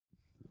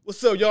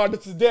What's up, y'all?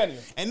 This is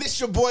Daniel. And this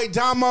your boy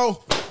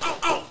Damo.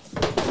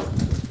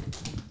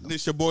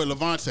 This your boy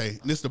Levante.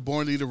 And this the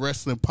Born Leader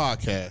Wrestling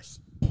Podcast.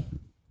 I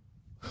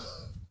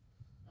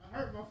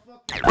hurt my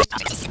fucking...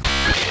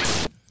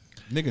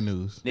 Nigga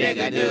news.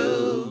 Nigga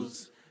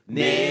news.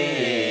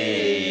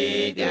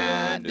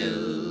 Nigga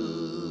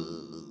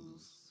news.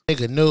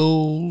 Nigga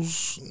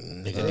news.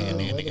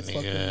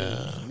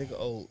 Nigga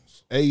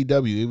olds.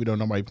 AEW, even though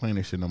nobody playing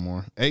this shit no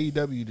more.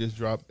 AEW just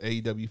dropped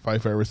AEW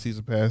Fight Forever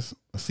Season Pass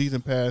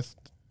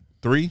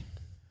 3.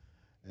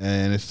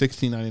 And it's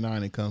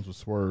 $16.99. It comes with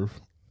Swerve.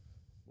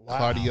 Wow.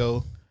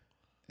 Claudio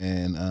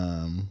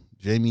and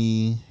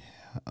Jamie,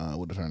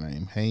 what is her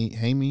name?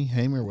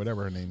 Hamer,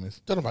 whatever her name is.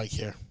 Don't nobody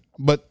care.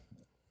 But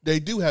they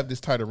do have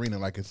this tight arena,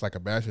 like it's like a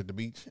bash at the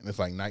beach, and it's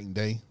like night and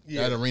day.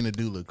 Yeah. That arena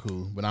do look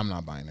cool, but I'm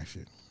not buying that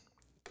shit.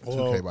 Well,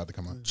 2K about to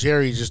come out.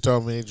 Jerry just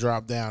told me it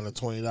dropped down to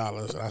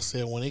 $20. I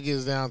said when it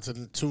gets down to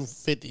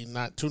 $250,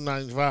 not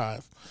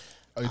 $295.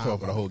 Oh, you talking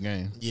for the whole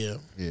game? Yeah.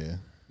 Yeah.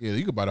 Yeah,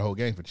 you could buy the whole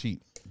game for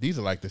cheap. These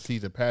are like the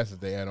season passes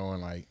they add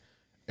on, like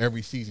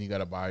every season you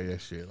gotta buy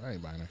that shit. I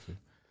ain't buying that shit.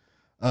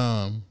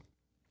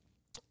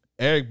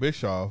 Eric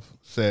Bischoff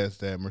says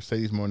that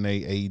Mercedes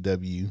Moné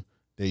AEW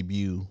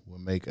debut will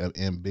make a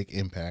big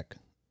impact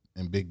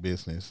in big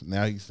business.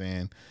 Now he's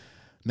saying,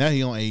 now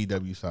he on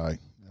AEW side.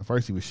 At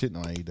first he was shitting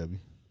on AEW.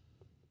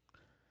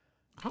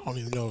 I don't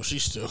even know if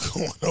she's still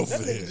going over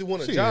there. Just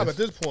want a job at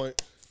this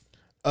point.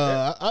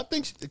 I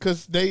think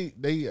because they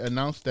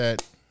announced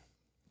that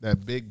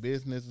big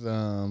business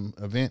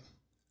event.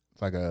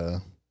 It's like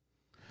a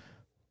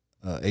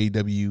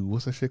AEW.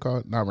 What's that shit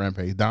called? Not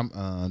Rampage.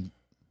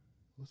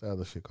 What's that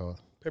other shit called?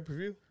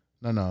 Pay-per-view?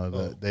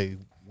 No. They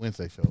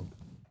Wednesday show.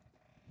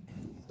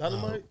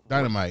 Dynamite.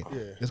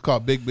 Yeah. It's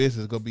called Big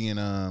Business. It's gonna be in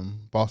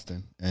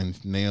Boston, and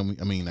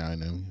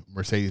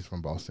Mercedes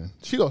from Boston.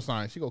 She gonna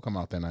sign. She gonna come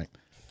out that night.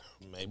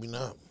 Maybe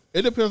not.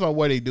 It depends on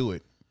where they do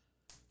it.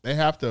 They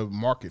have to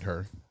market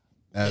her.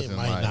 They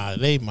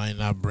might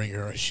not bring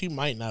her. She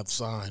might not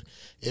sign.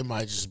 It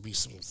might just be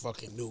some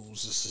fucking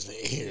news. This is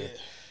the air.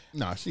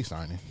 Nah, she's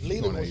signing.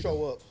 Leader will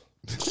show up.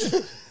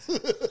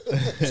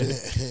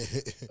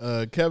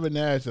 Kevin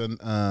Nash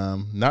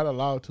not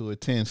allowed to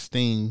attend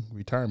Sting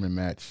retirement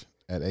match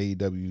at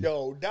AEW.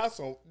 Yo, that's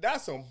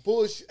some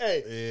bullshit.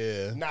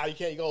 Hey, yeah. Nah, you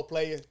can't go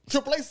play it.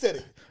 Triple H said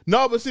it.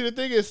 No, but see the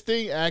thing is,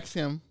 Sting asked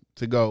him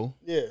to go.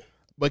 Yeah.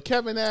 But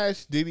Kevin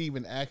Nash didn't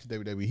even ask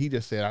WWE. He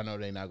just said, "I know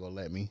they're not gonna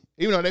let me,"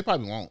 even though they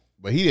probably won't.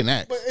 But he didn't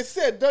ask. But it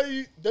said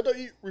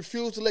WWE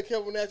refused to let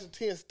Kevin Nash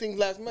attend Sting's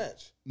last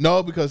match.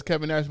 No, because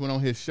Kevin Nash went on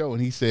his show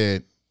and he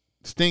said,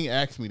 Sting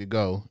asked me to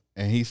go,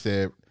 and he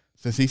said,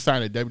 since he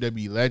signed a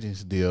WWE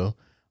Legends deal,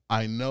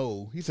 I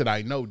know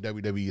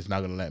WWE is not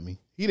going to let me.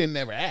 He didn't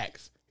never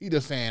ask. He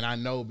just saying, I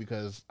know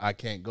because I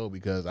can't go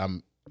because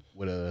I'm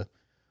with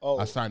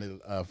I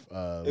signed a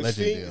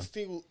Legends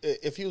deal.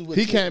 If he was with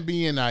he can't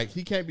be in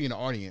the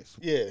audience.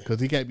 Yeah. Because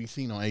he can't be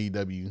seen on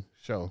AEW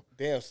show.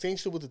 Damn, Sting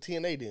should with the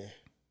TNA then.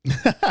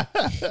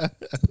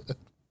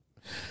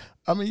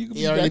 I mean, you could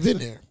he already been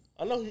there.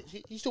 I know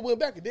he still went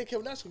back, and then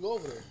Kevin Nash can go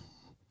over there.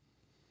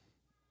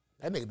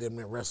 That nigga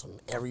didn't wrestle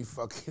in every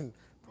fucking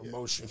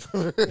promotion.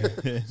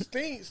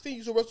 Sting used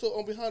to wrestle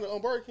on behind the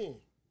Burger King.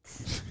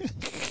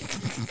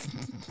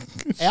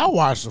 Hey, I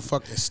watched the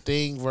fucking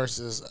Sting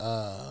versus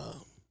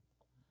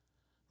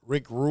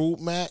Rick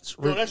Rude match.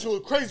 Bro, that shit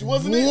was crazy,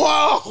 wasn't it?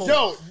 Whoa!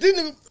 Yo, they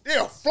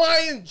were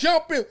flying,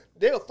 jumping.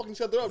 They were fucking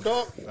each other up,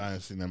 dog. I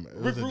didn't see them.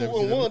 Rick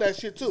Rude won that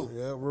shit too.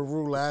 Yeah, Rick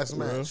Rude last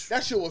match.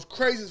 That shit was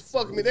crazy as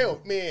fuck.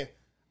 Man,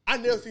 I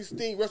never seen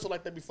Sting wrestle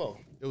like that before.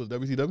 It was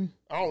WCW?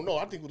 I don't know.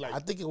 I think it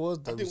was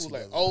WCW.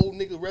 like old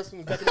nigga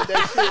wrestling back in the day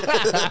shit.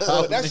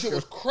 That shit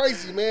was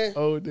crazy, man.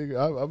 Oh, nigga,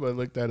 I'm gonna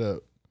look that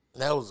up.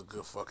 That was a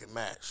good fucking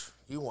match.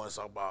 You want to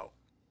talk about?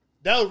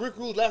 That was Rick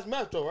Rude's last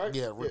match, though, right?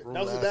 Yeah, Rick Rude's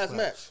that was his last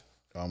match.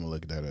 I'm gonna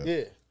look that up.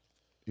 Yeah.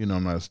 You know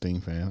I'm not a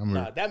Sting fan.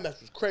 That match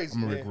was crazy,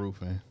 I'm a man. Rick Rude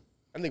fan.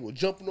 That nigga was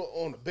jumping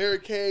on the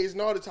barricades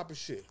and all that type of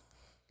shit.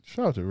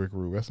 Shout out to Rick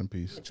Rude. Rest in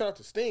peace. Shout out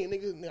to Sting,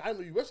 nigga. I didn't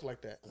know you wrestled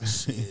like that.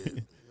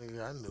 Shit,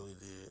 nigga, I knew he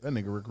did. That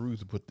nigga Rick Rude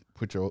to put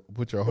your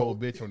whole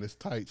bitch on his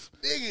tights.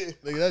 Nigga,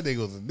 that nigga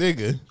was a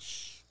nigga.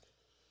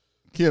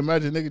 Can you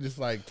imagine nigga just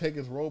like take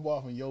his robe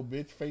off and your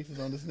bitch faces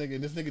on this nigga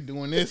and this nigga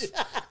doing this?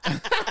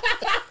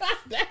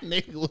 That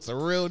nigga was a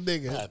real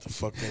nigga. I had to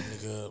fuck that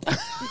nigga up.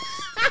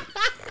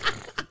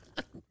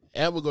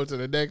 And we'll go to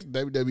the next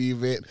WWE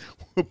event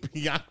with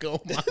Bianca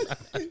on my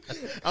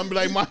I'm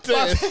like,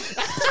 Montez.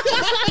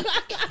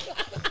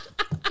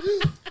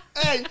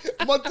 Hey,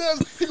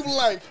 Montez, people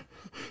like.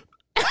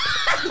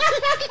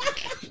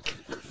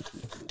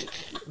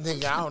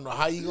 Nigga, I don't know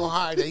how you gonna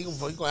hide that. You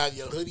gonna have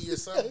your hoodie or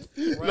something?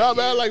 Right, no,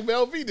 man, like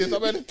Velvetus.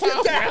 I'm at the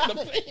top.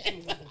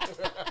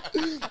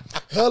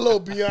 Hello,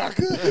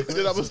 Bianca.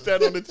 Then I'm gonna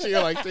stand on the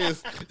chair like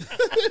this.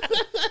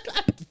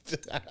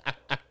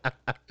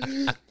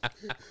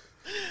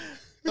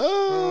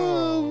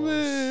 Oh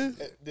man!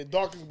 The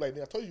doctor's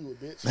like, I told you a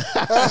bitch.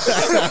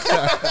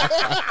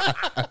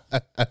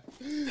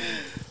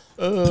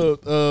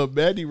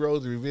 Mandy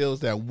Rose reveals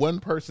that one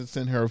person person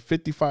sent her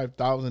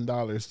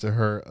 $55,000 to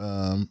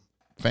her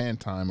fan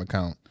time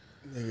account.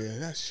 Nigga,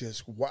 that's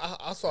just wow.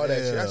 I saw that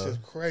shit. That's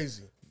just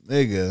crazy.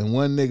 Nigga,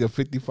 one nigga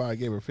 55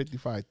 gave her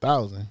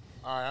 55,000.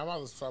 All right, I'm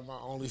about to start my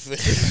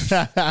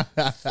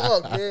OnlyFans.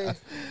 Fuck, man.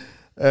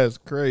 That's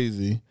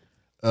crazy.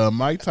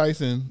 Mike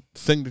Tyson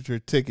signature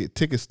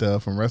ticket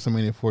stub from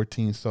WrestleMania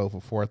 14 sold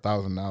for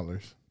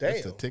 $4,000.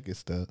 That's the ticket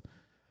stub.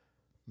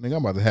 Nigga,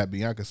 I'm about to have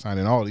Bianca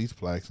signing all these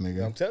plaques,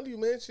 nigga. I'm telling you,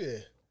 man,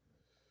 shit.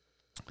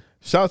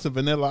 Shout out to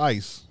Vanilla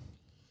Ice.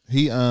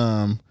 He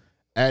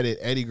added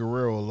Eddie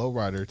Guerrero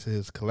lowrider to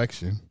his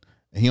collection,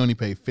 and he only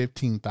paid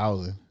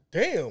 $15,000.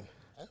 Damn.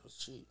 That was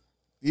cheap.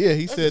 Yeah,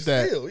 he said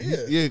that. Steal,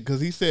 yeah.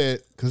 Because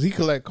he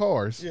collect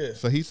cars. Yeah.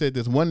 So he said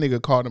this one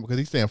nigga called him because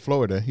he stay in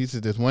Florida. He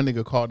said this one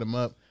nigga called him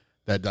up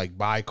that like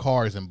buy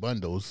cars in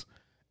bundles,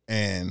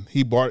 and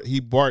he bought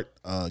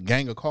a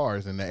gang of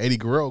cars, and the Eddie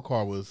Guerrero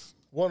car was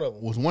one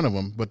of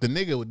them. But the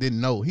nigga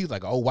didn't know. He's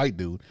like an old white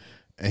dude,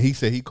 and he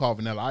said he called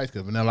Vanilla Ice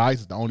because Vanilla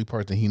Ice is the only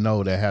person he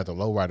know that has a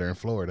lowrider in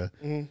Florida.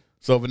 Mm-hmm.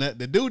 So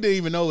the dude didn't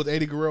even know it was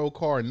Eddie Guerrero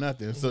car or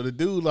nothing. So the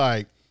dude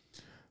like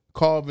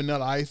called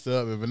Vanilla Ice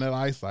up, and Vanilla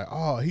Ice like,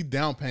 oh, he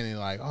down paying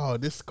like, oh,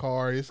 this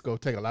car, it's gonna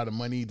take a lot of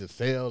money to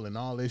sell and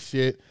all this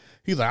shit.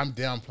 He's like, I'm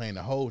downplaying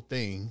the whole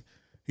thing.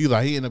 He's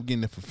like, he ended up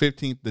getting it for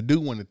 15. The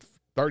dude wanted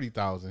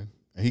 30,000,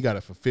 and he got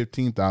it for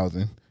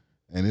 15,000.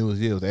 And it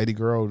was Eddie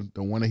Guerrero,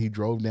 the one that he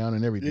drove down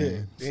and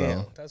everything. Yeah,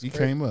 damn, so he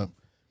came up.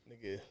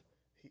 Nigga,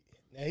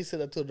 now he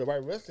set up to the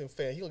right wrestling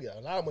fan. He gonna get a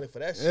lot of money for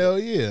that shit. Hell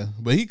yeah,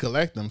 but he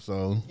collect them,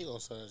 so He gonna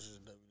sell that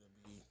shit to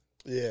WWE.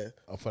 Yeah.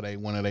 For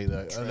one of they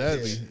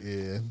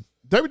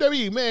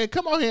WWE, man,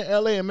 come out here in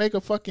LA and make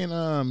a fucking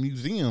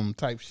museum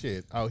type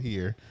shit out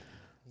here.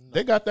 No.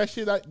 They got that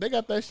shit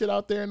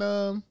out there in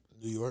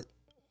New York.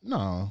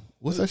 No,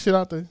 what's that shit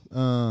out there?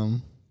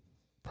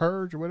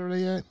 Purge or whatever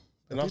they at.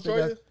 In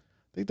Australia?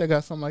 I think they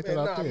got something like that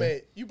out there.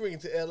 Man, you bring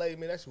it to LA,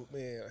 man. That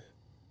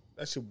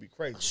shit would be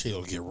crazy.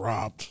 She'll get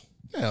robbed.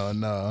 Hell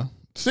no.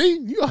 See,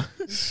 you got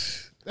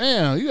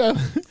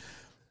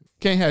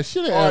can't have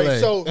shit in LA. All right,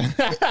 so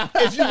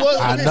if you was,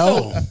 I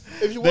know.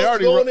 If you was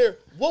going there,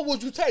 what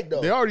would you take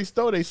though? They already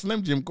stole their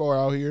Slim Jim car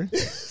out here.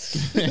 It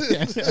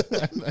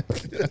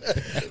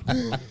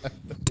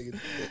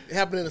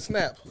happened in a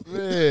snap.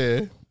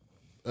 Yeah.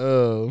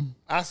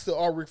 I still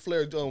all Ric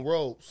Flair done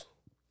robes.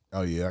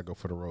 Oh yeah, I go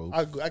for the robes.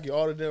 I get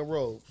all the damn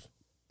robes.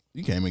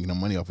 You can't make no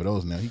money off of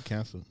those now. He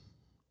canceled.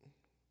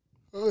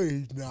 Oh,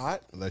 he's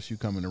not. Unless you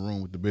come in the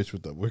room with the bitch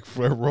with the Ric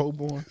Flair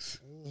robe on.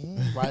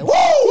 Right.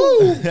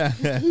 Woo!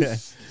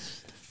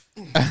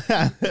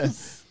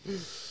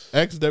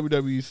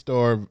 Ex-WWE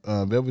star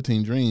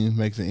Velveteen Dream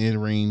makes an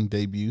in-ring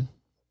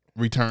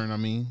return,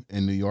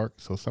 in New York.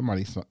 So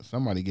somebody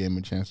gave him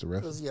a chance to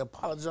wrestle. Because he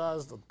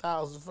apologized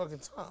 1,000 fucking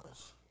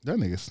times. That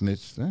nigga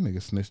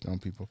snitched on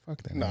people.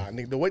 Fuck that. Nah,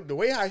 nigga, the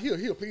way how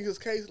he'll plead his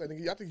case, like,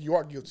 nigga, I think you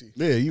are guilty.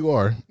 Yeah, you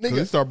are. Nigga,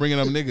 they start bringing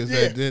up niggas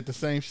that did the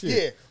same shit.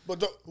 Yeah,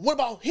 but what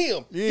about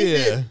him? Yeah. He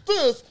did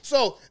this,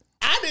 so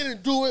I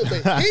didn't do it,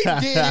 but he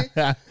did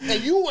it.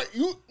 And you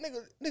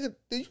nigga,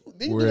 did you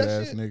do Weird that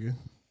ass shit? nigga.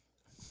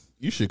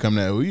 You should come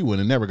that way. You would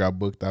have never got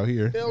booked out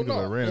here. Hell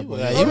no. He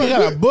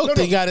got a book.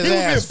 They got his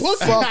ass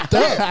fucked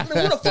up.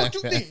 What the fuck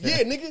you think?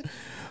 Yeah, nigga.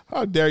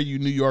 How dare you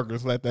New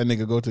Yorkers let that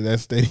nigga go to that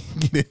stadium,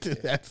 get into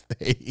that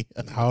stadium?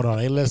 Hold on.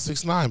 They let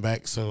 6ix9ine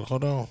back, so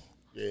hold on.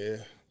 Yeah.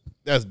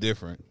 That's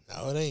different.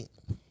 No, it ain't.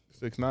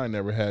 6ix9ine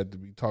never had to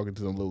be talking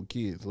to them little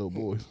kids, little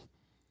boys.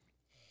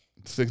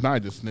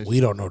 6ix9ine just snitched. We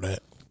don't know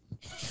that.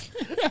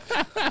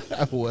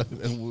 well,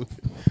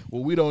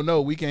 we don't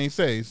know. We can't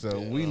say. So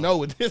we know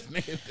what this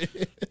nigga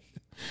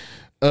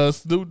did.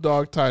 Snoop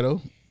Dogg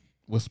title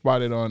was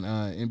spotted on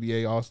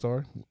NBA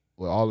All-Star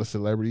with all the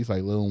celebrities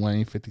like Lil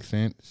Wayne, 50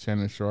 Cent,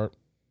 Shannon Sharp,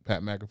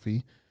 Pat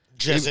McAfee.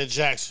 Jesse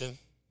Jackson.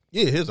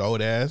 Yeah, his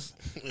old ass.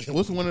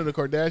 What's one of the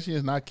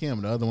Kardashians? Not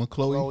Kim. The other one,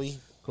 Chloe.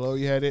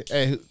 Chloe had it.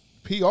 Hey,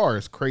 PR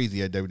is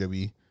crazy at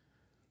WWE.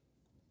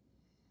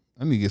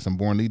 I need to get some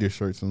Born Leader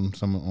shirts on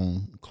some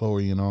on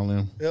Chloe and all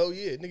them. Hell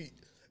yeah, nigga.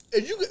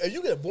 If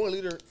you get a Born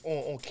Leader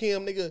on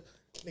Kim, nigga,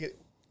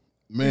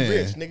 man, you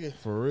rich, nigga.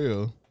 For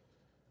real.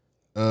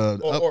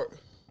 Or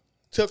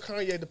tell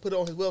Kanye to put it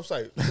on his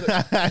website.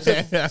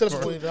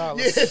 $20.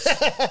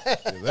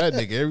 That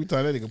nigga, every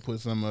time that nigga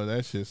put some of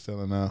that shit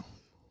selling out.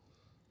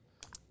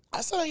 I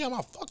still ain't got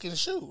my fucking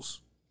shoes.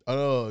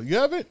 Oh, you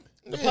have it?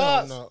 The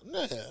pods? No.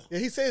 Nah. Yeah,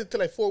 he said it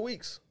till like 4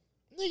 weeks.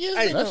 Nigga,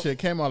 Hey, that shit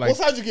came out like what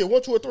size you get?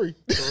 1, 2, or 3?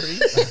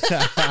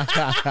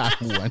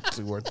 1,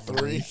 2, or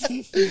 3.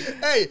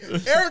 Hey,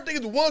 everything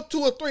is 1, 2,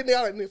 or 3. Nigga,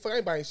 I like, fuck, I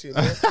ain't buying shit,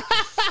 man.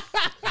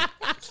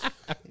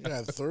 You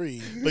got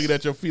 3. Looking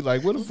at your feet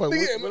like, what the fuck?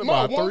 Nigga, What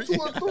my about 1, 3?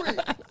 2, or 3.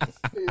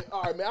 Yeah,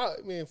 all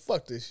right, man.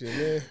 Fuck this shit,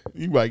 man.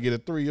 You might get a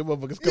 3. Your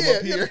motherfuckers come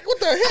up here. What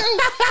the hell,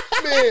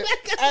 man?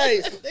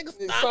 Hey,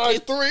 size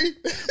 3.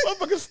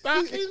 Motherfucking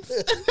stockings.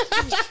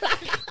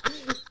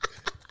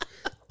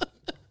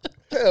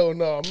 Hell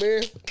no,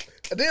 man.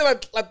 And then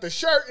like the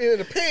shirt and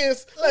the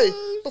pants. Hey,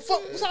 the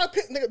fuck? What size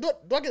pants, nigga?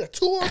 Do I get a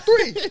 2 or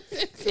 3?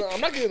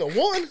 I'm not getting a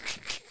 1.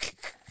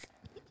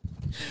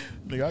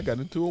 Nigga, I got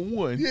a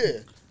 2-1. Yeah.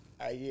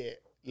 Yeah.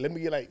 Let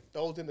me get like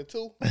those in the 2.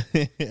 All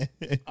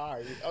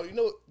right. Oh, you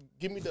know what?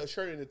 Give me the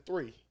shirt in the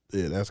 3.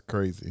 Yeah, that's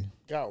crazy.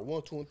 Got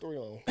 1, 2, and 3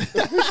 on.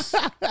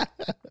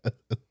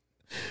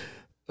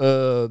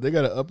 They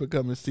got an up and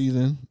coming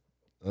season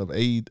of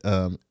A&E,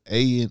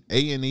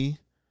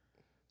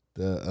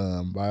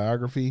 the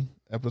biography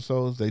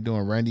episodes. They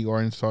doing Randy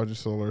Orton, Sergeant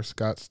Slaughter,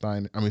 Scott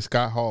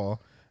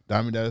Hall,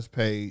 Diamond Dallas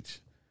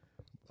Page,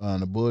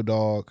 the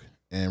Bulldog,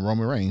 and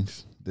Roman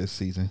Reigns this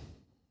season.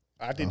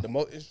 I think the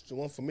most interesting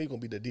one for me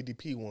gonna be the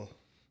DDP one.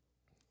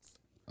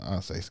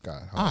 I'll say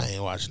Scott Hall. I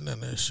ain't watching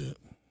none of that shit.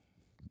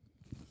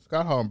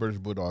 Scott Hall and British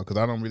Bulldog, because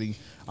I'm a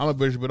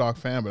British Bulldog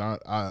fan,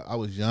 but I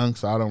was young,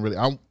 so I don't really.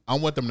 I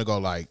want them to go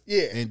like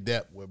in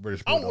depth with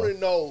British Bulldog. I want to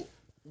know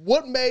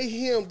what made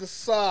him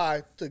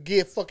decide to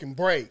get fucking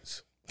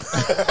braids.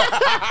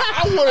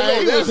 I want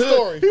to know that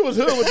story. He was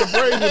hood with the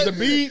braids with the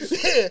beads.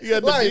 Yeah, He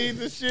got the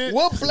beads and shit.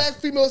 What black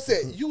female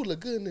said, "You look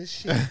good in this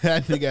shit"?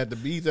 He got the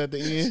beads at the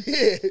end.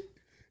 Yeah,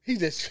 he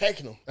just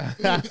checking them.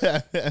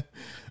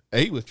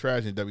 Hey, he was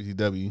trash in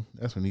WCW.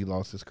 That's when he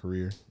lost his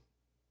career.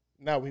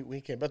 Now when he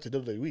came back to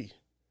WWE,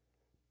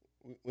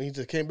 when he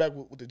just came back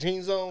with the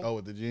jeans on. Oh,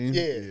 with the jeans?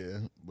 Yeah.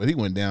 But he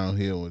went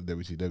downhill with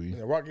WCW.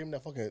 And the Rock gave him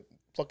that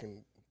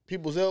fucking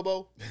people's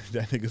elbow.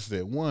 That nigga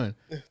said 1,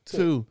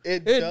 2.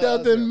 It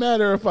doesn't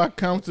matter if I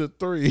count to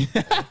 3.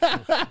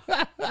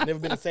 Never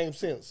been the same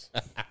since.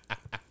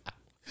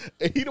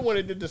 He the one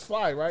that did the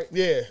slide, right?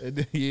 Yeah.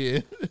 Yeah.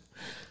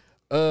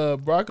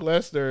 Brock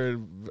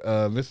Lesnar,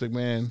 Vince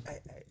McMahon.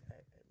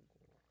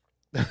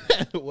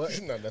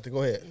 What? No, nothing.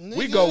 Go ahead.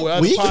 We go with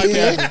other We podcasts.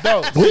 can.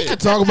 Adults. We can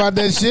talk about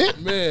that shit.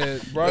 Man,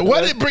 Brock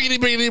What Lesnar-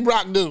 did Biggity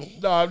Brock do?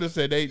 No, I'm just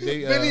saying they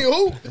Vinny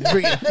who?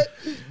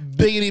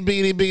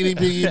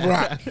 Biggity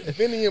Brock.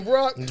 Vinny and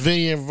Brock.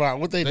 Vinny and Brock.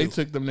 What they they do?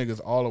 took them niggas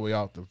all the way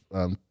out to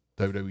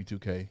WWE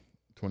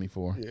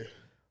 2K24. Yeah.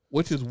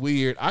 Which is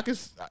weird.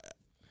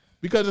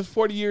 Because it's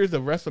 40 years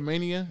of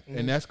WrestleMania,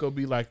 and that's gonna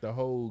be like the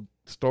whole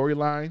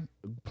storyline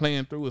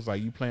playing through. Is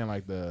like you playing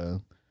like the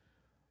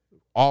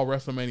all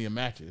WrestleMania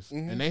matches,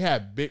 and they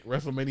had big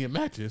WrestleMania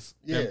matches.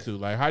 Yeah. Them two.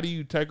 Like, how do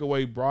you take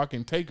away Brock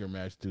and Taker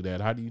match to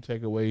that? How do you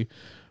take away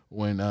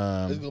when?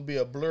 It's gonna be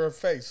a blurred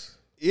face.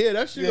 Yeah,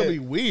 that shit gonna be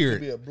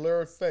weird. It's gonna be a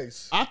blurred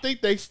face. I think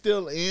they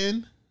still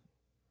in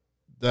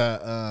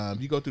the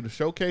you go through the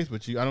showcase,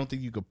 but I don't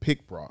think you could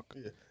pick Brock.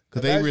 Yeah.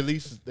 Because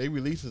they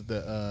released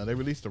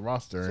the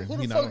roster, So and who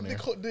he the not on there.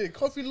 fuck did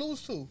Kofi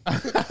lose to?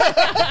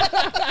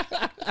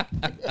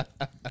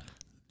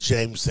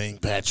 James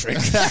St. Patrick.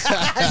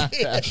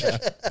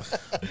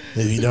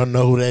 If you don't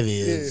know who that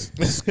is,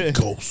 it's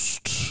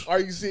Ghost. All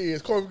you see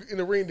is Kofi in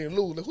the ring and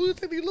lose. Like, who do you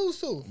think he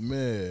lose to?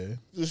 Man,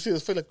 You see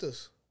his face like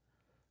this.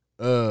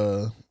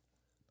 a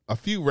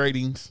few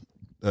ratings.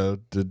 The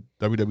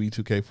WWE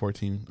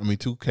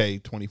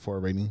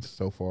 2K24 ratings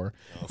so far.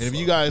 And if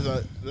you guys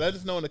let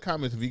us know in the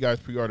comments if you guys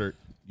pre-ordered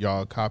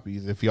y'all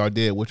copies. If y'all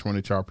did, which one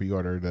did y'all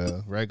pre-order?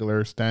 The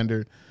regular,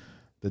 standard,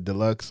 the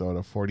deluxe, or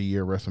the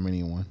 40-year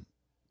WrestleMania one?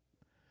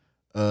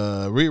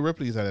 Rhea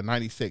Ripley's at a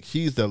 96.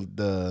 She's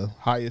the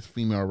highest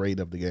female rate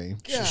of the game.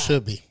 She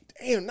should be.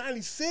 Damn,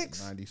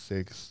 96?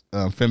 96.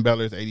 Finn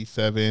Balor's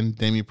 87.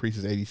 Damian Priest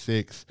is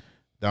 86.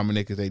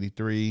 Dominic is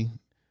 83.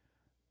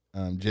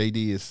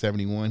 JD is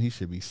 71. He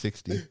should be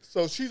 60.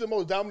 So she's the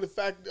most dominant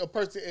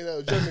person in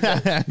Germany. So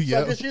I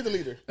guess she's the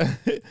leader.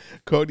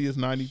 Cody is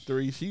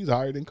 93. She's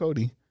higher than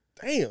Cody.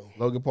 Damn.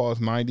 Logan Paul is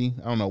 90.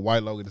 I don't know why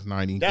Logan is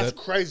 90. That's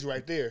crazy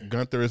right there.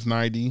 Gunther is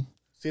 90.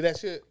 See that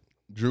shit?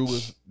 Drew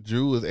was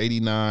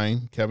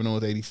 89. Kevin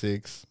Owens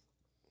 86.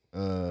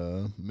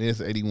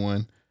 Miz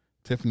 81.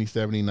 Tiffany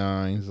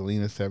 79.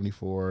 Zelina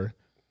 74.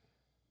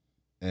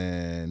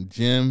 And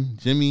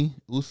Jimmy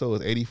Uso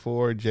is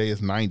 84. Jay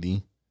is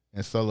 90.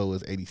 And Solo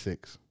is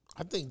 86.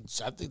 I think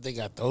they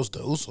got the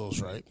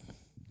Usos right.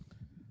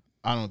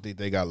 I don't think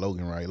they got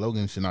Logan right.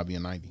 Logan should not be a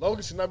 90.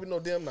 Logan should not be no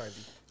damn 90.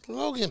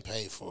 Logan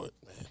paid for it,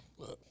 man.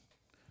 Look,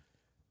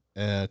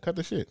 Cut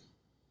the shit.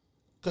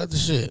 cut the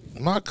shit.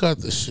 My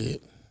cut the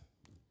shit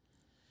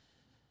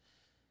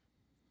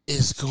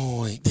is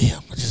going.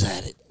 Damn, I just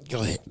had it.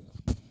 Go ahead.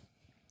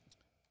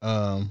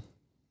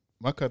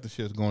 My cut the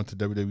shit is going to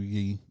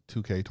WWE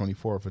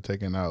 2K24 for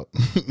taking out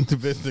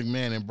Vince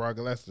McMahon and Brock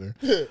Lesnar.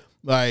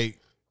 Like,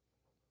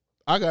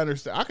 I can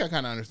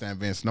kind of understand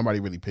Vince.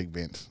 Nobody really picked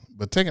Vince,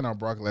 but taking out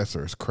Brock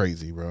Lesnar is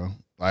crazy, bro.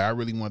 Like, I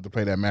really wanted to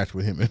play that match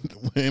with him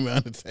and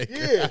Undertaker.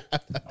 Yeah.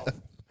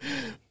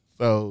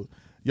 So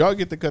y'all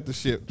get to cut the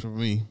shit for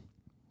me.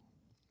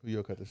 Who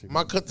y'all cut the shit?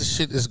 My cut the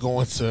shit is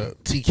going to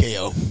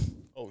TKO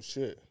Oh,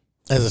 shit.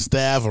 as a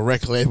staff, a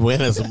record label,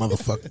 and as a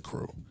motherfucking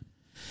crew.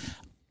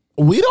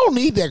 We don't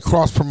need that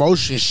cross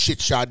promotion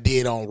shit y'all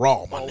did on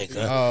Raw, my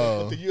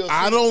nigga. The UFC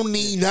I don't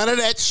need none of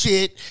that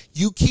shit.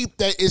 You keep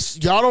that.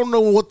 Y'all don't know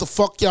what the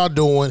fuck y'all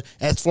doing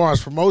as far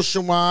as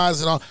promotion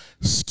wise and all.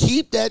 Just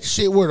keep that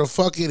shit where the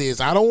fuck it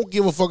is. I don't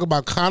give a fuck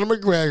about Conor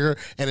McGregor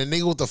and a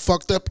nigga with the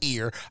fucked up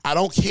ear. I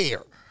don't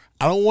care.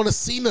 I don't want to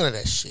see none of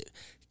that shit.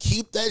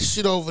 Keep that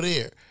shit over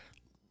there.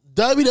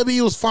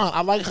 WWE was fine.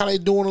 I like how they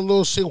doing a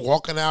little shit,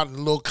 walking out and a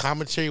little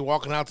commentary,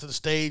 walking out to the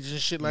stage and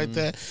shit like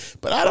that.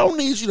 But I don't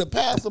need you to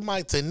pass the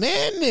mic to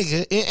that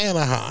nigga in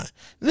Anaheim.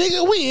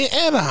 Nigga, we in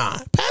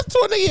Anaheim. Pass to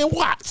a nigga in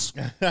Watts.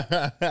 You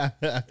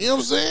know what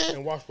I'm saying?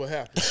 And watch what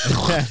happens.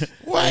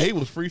 Yeah, he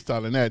was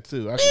freestyling that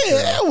too. Yeah,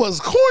 that was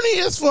corny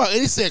as fuck. And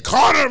he said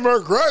Conor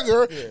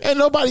McGregor, and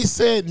nobody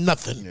said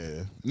nothing.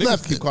 Yeah.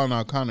 Niggas keep calling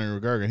out Conor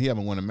McGregor. He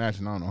haven't won a match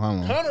in I don't know how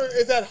long. Conor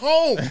is at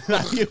home.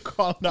 You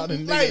calling out a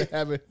nigga Like, that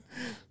haven't.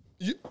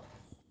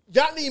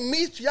 Y'all need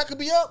meat so y'all could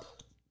be up?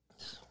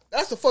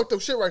 That's the fucked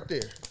up shit right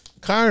there.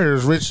 Conor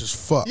is rich as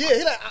fuck. Yeah,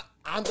 he like,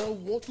 I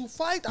don't want to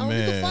fight. I don't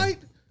need to fight.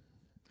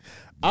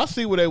 I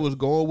see where they was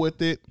going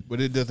with it,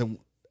 but it doesn't.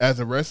 As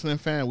a wrestling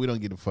fan, we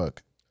don't give a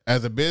fuck.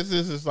 As a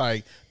business, it's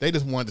like they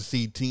just wanted to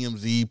see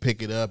TMZ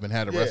pick it up and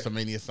had a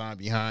WrestleMania sign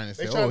behind and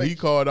say, "Oh, he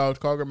called out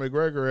Conor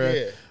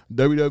McGregor at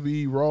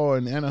WWE Raw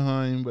in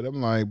Anaheim." But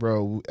I'm like,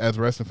 bro, as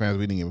wrestling fans,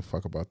 we didn't give a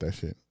fuck about that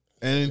shit.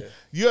 And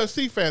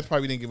UFC fans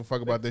probably didn't give a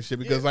fuck about this shit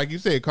because, like you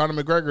said, Conor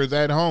McGregor is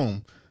at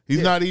home.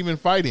 He's not even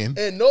fighting.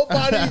 And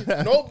nobody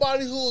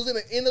who's in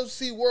the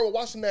NFC world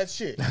watching that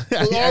shit.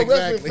 All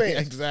wrestling fans.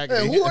 Exactly.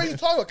 Man, who are you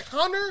talking about?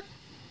 Conor?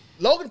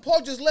 Logan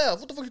Paul just left.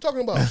 What the fuck are you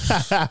talking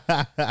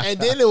about? And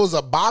then there was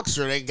a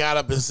boxer that got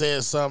up and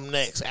said something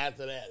next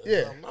after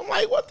that. I'm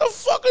like, what the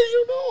fuck are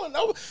you doing?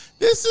 No,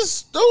 this is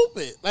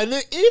stupid. Like,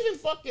 even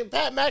fucking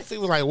Pat McAfee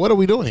was like, what are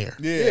we doing here?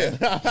 Yeah.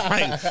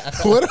 Like,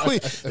 what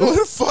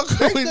the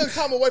fuck are we They took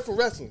time away from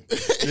wrestling.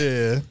 Yeah.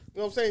 You know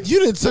what I'm saying? You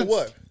didn't So took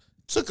what?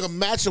 Took a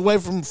match away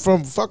from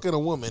fucking a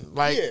woman.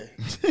 Like,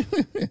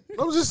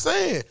 I'm just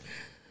saying.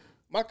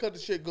 My cut the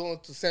shit going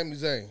to Sami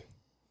Zayn.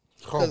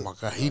 Oh my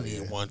God, he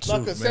needed one too.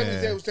 Because Sami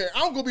Zayn was saying,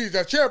 I'm going to be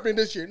the champion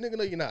this year. Nigga,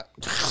 no, you're not.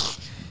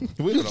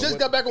 You just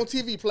got back on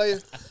TV, player.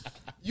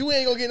 You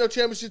ain't going to get no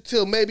championship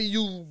till maybe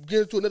you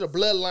get into another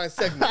bloodline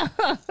segment,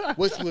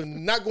 which was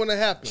not going to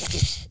happen.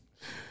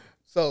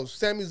 So,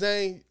 Sami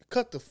Zayn,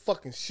 cut the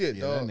fucking shit,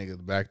 dog. That nigga's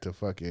back to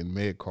fucking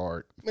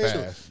mid-card Man,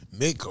 fast.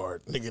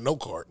 Mid-card. Nigga, no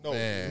card. No,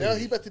 Man. now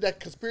he back to that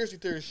conspiracy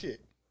theory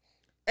shit.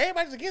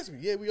 Everybody's against me.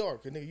 Yeah, we are.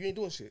 Because, nigga, you ain't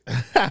doing shit.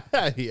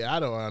 Yeah, I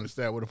don't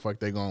understand where the fuck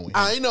they going with.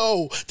 I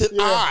know that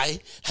I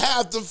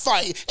have the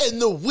fight and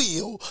the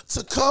will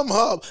to come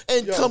up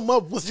and come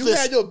up with you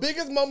this. had your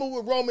biggest moment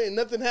with Roman and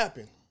nothing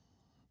happened.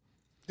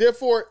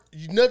 Therefore,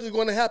 nothing's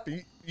going to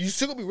happen. You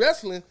still going to be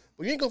wrestling,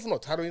 but you ain't going for no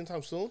title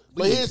anytime soon.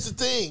 But here's the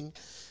thing.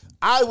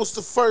 I was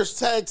the first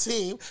tag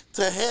team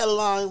to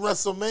headline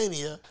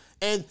WrestleMania.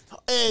 And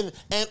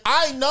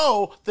I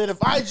know that if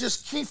I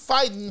just keep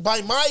fighting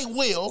by my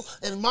will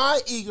and my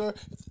ego,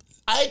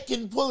 I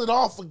can pull it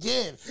off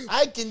again.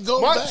 I can go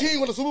My back. team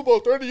won the Super Bowl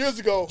 30 years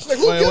ago. Like,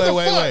 who gives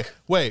a fuck?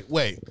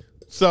 Wait.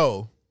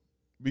 So,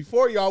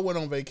 before y'all went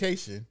on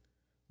vacation,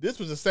 this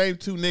was the same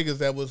two niggas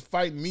that was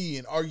fighting me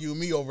and arguing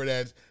me over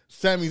that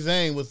Sami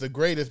Zayn was the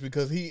greatest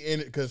because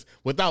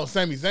without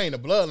Sami Zayn, the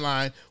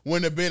bloodline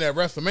wouldn't have been at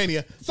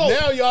WrestleMania. So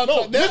now y'all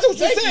listen what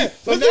you said.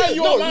 So now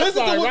you on my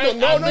side, right?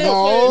 No.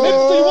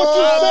 Listen to what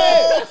you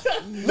said.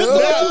 Listen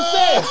to what you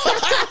said.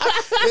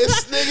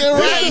 This nigga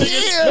right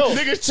here.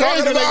 Niggas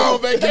Talking changing about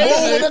on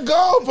vacation. moving the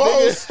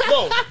goalposts.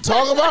 No.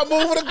 Talk about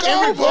moving the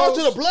In regard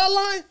to goalposts. the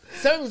bloodline,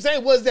 Sami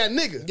Zayn was that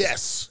nigga.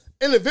 Yes.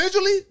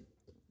 Individually,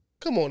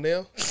 come on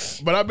now.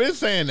 But I've been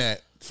saying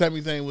that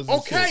Sami Zayn was the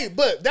Okay, shit.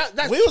 but that's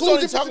We was two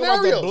only different talking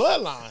about the scenarios.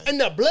 bloodline. And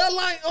the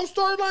bloodline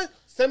storyline,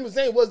 Sami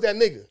Zayn was that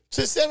nigga.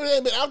 Since 7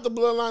 ain't been out the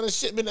bloodline and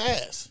shit been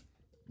ass.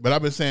 But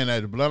I've been saying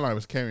that the bloodline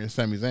was carrying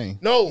Sami Zayn.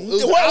 No, it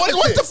was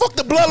What the fuck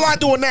the bloodline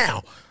doing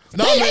now?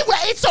 No,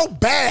 It's so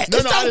bad. No,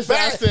 It's I so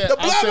bad. The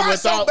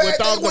bloodline's so bad. without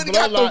They the wouldn't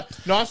got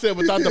bloodline. No, I said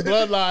without the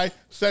bloodline,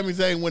 Sami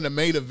Zayn win the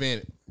main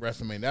event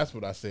WrestleMania. That's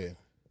what I said.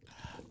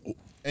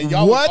 And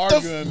y'all was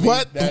arguing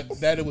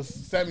that it was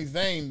Sami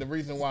Zayn the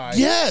reason why.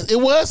 Yes, it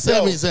was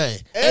Sami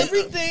Zayn.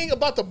 Everything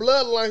about the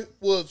bloodline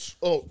was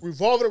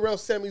revolving around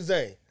Sami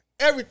Zayn.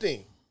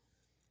 Everything.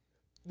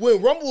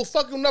 When Rumble was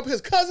fucking up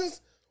his cousins,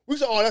 we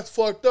said, "Oh, that's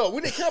fucked up."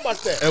 We didn't care about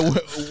that.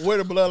 And where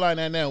the bloodline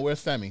at now? Where's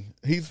Sami?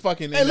 He's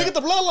fucking. And look at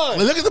the bloodline.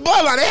 Look at the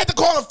bloodline. They had to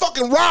call him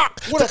fucking Rock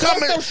With to a come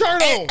fucked in. up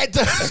shirt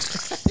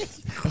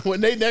on.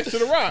 when they next to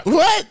the Rock.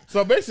 What?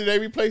 So basically, they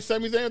replaced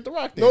Sami Zayn with the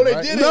Rock. Then, No, they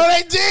right? didn't. No,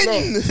 they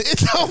didn't. It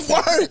don't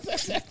work.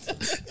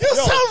 You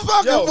so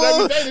fucking yo,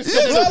 bull. Sami Zayn You is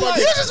sitting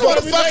just want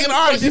to Sami Zayn fucking is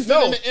argue. sitting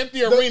No. in the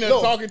empty arena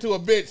No. talking to a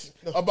bitch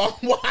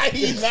about why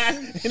he's not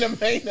in the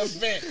main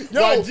event.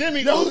 Yo, While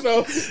Jimmy no.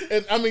 Uso,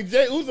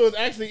 Jay Uso is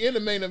actually in the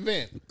main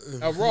event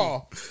of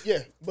Raw. Yeah,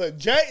 but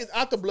Jay is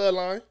out the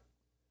bloodline.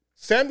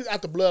 Sammy's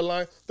out the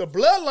bloodline. The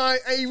bloodline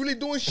ain't really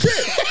doing shit.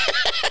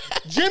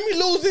 Jimmy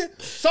losing,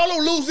 Solo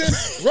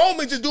losing,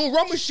 Roman just doing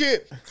Roman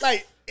shit.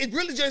 Like, it's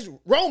really just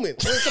Roman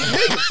and some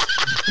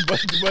niggas.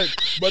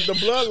 but the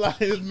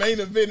bloodline is main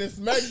event in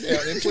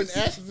SmackDown. They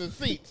putting asses in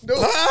seats.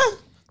 Huh?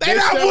 They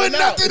not selling putting out.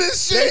 nothing in They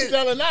shit.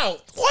 selling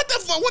out. What the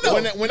fuck?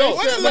 When the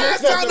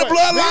Last time the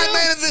bloodline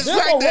made it Them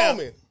or SmackDown?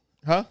 Roman?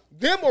 Huh?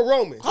 Them or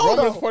Roman?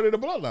 Roman's part of the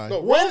bloodline.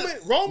 No,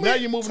 Roman. Now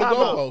you're moving the Time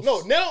out. goalposts.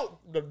 No, now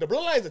the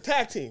bloodline is a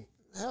tag team.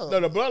 Hell. No,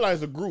 the Bloodline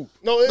is a group.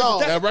 No, it's No,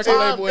 That record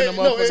label in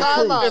the motherfucking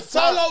time crew. out. It's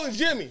Solo and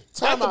Jimmy.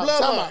 Time Not the out,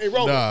 time Bloodline. out. And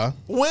Roman. Nah.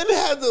 When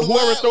had the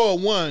Whoever last, throw a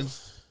 1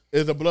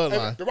 is a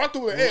Bloodline. And the Rock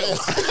threw an L.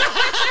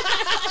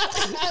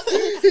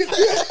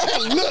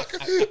 Look.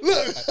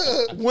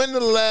 when the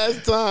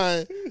last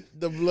time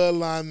the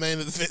Bloodline main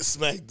event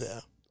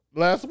SmackDown?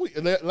 Last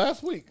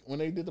week when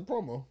they did the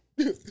promo.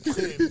 They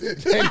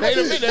made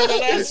a minute. The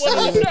last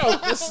one of the show.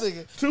 This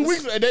nigga. 2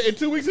 weeks and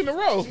 2 weeks in a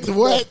row.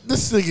 What?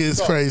 This nigga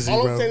is crazy,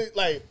 All bro. I'm saying is,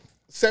 like,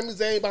 Sami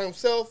Zayn by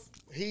himself,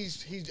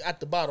 he's at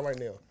the bottom right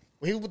now.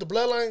 When he was with the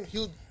Bloodline, he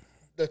was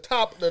the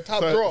top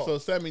draw. So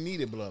Sammy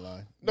needed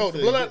Bloodline. No, the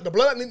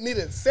Bloodline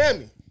needed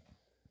Sammy.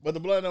 But the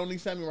Bloodline don't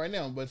need Sammy right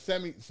now. But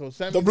Sammy.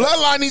 The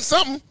Bloodline needs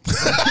something.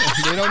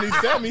 They don't need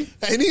Sammy.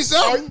 They need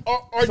something.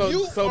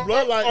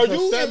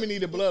 Sammy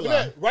needed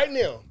Bloodline right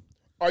now.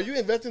 Are you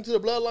investing to the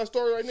Bloodline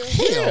story right now?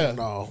 Yeah,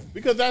 no.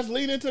 because that's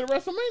leading to the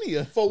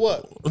WrestleMania. For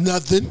what?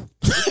 Nothing.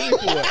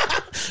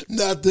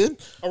 Nothing.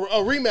 A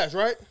rematch,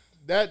 right?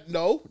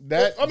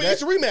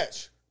 It's a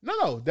rematch.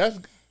 No, that's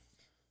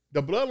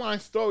the Bloodline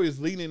story is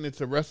leading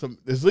into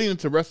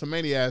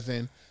WrestleMania, as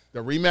in the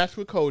rematch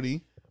with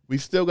Cody. We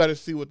still got to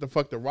see what the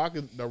fuck the Rock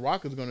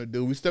is going to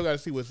do. We still got to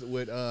see what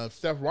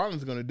Seth Rollins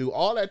is going to do.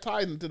 All that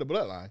ties into the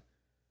Bloodline.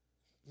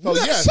 So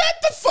Shut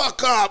the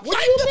fuck up. What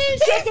do you mean?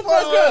 Shut the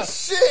fuck up.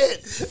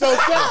 Shit.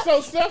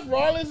 So Seth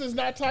Rollins is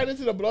not tied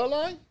into the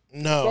Bloodline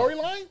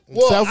storyline.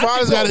 Well, Seth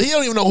Rollins he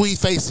don't even know who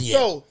he's facing yet.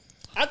 So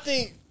I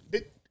think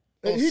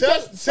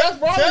Seth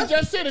Rollins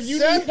just said, if you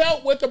need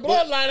help with the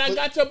Bloodline, I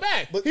got your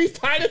back. But he's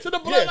tied into the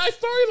Bloodline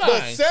storyline.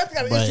 But Seth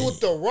got an issue with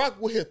The Rock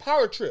with his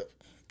power trip.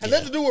 Has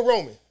nothing to do with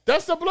Roman.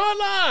 That's the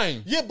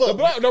Bloodline. Yeah, but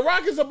the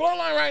Rock is a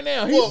Bloodline right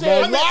now.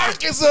 The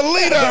Rock is a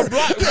leader.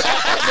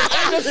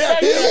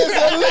 He is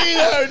a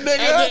leader, nigga.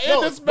 At the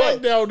end of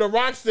SmackDown, The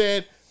Rock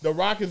said The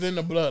Rock is in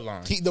the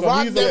Bloodline. The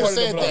Rock never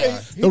said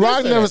that. The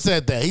Rock never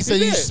said that. He said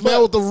you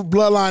smell what the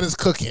Bloodline is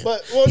cooking.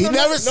 He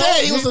never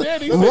said he was.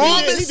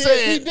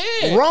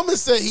 Roman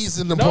said he's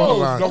in the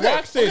Bloodline. The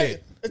Rock said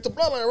it. It's the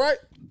Bloodline, right?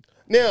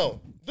 Now,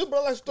 the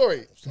Bloodline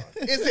story,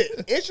 is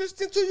it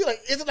interesting to you? Like,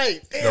 is it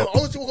like, damn, I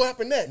want to see what's going to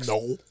happen next?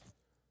 No.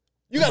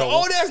 You got an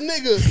old ass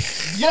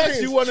nigga.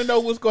 Yes, you want to know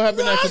what's going to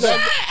happen next.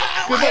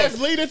 Because that's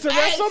leading to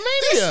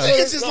WrestleMania.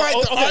 It's just like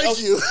to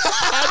argue.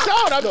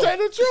 I'm telling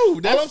the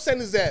truth. All I'm saying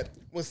is that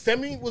when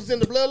Sammy was in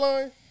the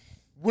Bloodline,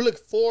 we look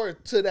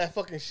forward to that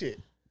fucking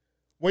shit.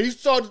 When you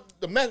saw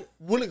the match,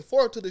 we look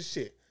forward to this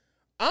shit.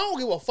 I don't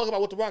give a fuck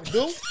about what The Rock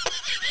do.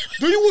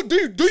 Do you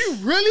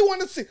really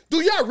want to see?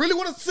 Do y'all really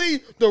want to see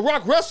The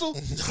Rock wrestle?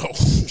 No,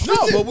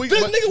 but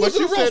this nigga was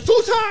in the ropes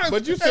 2 times.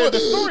 But you said the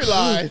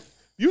storyline.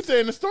 You said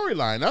in the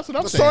storyline. That's what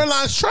I'm saying. The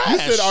storyline's trash.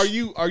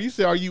 You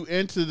said, are you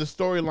into the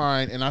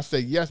storyline? And I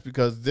said yes,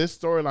 because this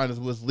storyline is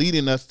what's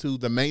leading us to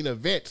the main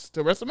events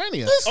to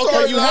WrestleMania. This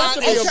storyline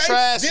is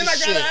trash. Then I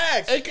gotta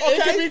ask. It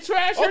can be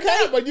trash or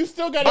not, but you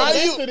still got to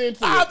invest it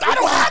into it. I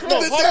don't have to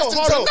invest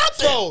into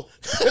nothing. So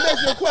let me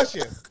ask you a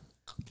question.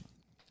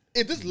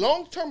 Is this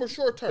long term or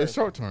short term? It's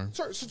short term.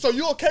 So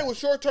you okay with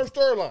short term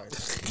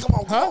storylines? Come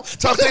on, huh?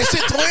 Talk that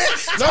shit,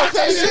 twin. Talk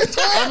that shit,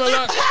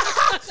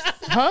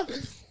 twin. Huh?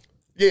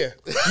 Yeah.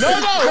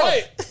 No,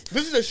 wait.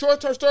 This is a short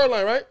term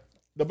storyline, right?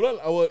 The blood.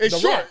 It's the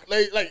short.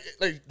 Rock.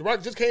 Like The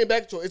Rock just came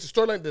back, so it's a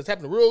storyline that's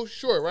happening real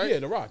short, right? Yeah,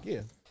 The Rock.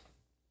 Yeah.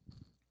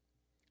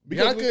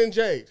 Bianca and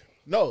Jade.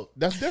 No,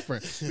 that's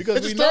different. Because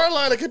it's a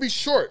storyline that can be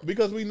short.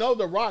 Because we know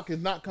The Rock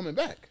is not coming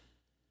back.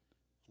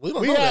 We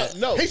don't know that.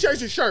 No. He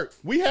changed his shirt.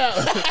 We have.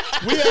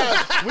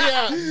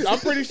 I'm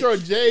pretty sure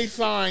Jay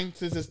signed,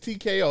 since it's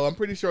TKO. I'm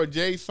pretty sure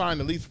Jay signed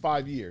at least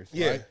 5 years.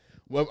 Yeah. Right?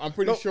 Well, I'm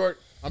pretty sure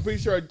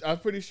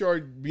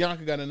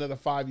Bianca got another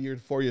 5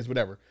 years, 4 years,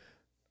 whatever.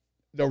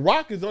 The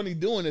Rock is only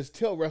doing this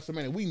till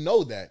WrestleMania. We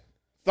know that.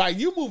 It's like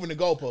you moving the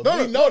goalposts.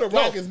 We know The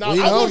Rock is not. We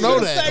don't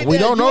know that. We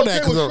don't know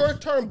that because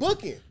short term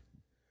booking.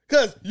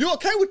 Because you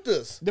okay with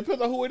this?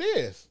 Depends on who it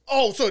is.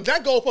 Oh, so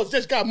that goalpost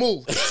just got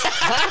moved.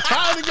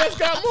 How did it just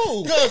got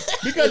moved?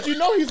 Because you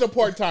know he's a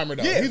part timer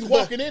though. Yeah, he's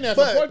walking in as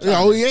a part timer.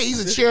 Oh yeah, he's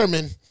a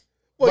chairman.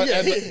 Well,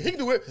 yeah, he can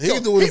do it. He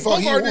can do what the fuck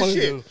he wants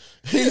to do.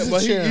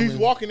 He's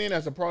walking in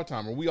as a part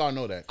timer. We all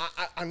know that.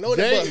 I know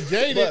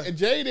that.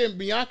 Jade and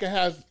Bianca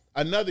has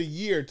another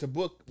year to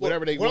book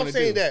whatever they want to do.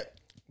 What I'm saying that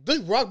this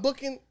Rock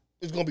booking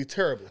is going to be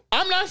terrible.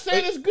 I'm not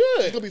saying it's good.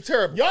 It's going to be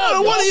terrible.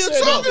 Y'all, what are you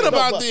talking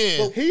about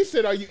then? He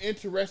said, are you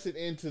interested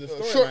into the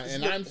storyline?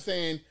 And I'm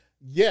saying,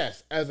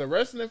 yes. As a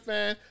wrestling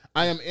fan,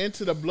 I am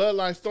into the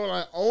Bloodline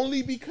storyline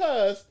only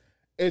because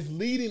it's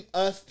leading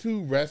us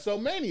to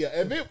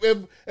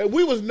WrestleMania. If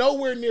we was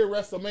nowhere near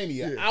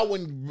WrestleMania, I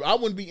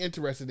wouldn't be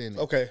interested in it.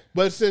 Okay.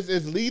 But since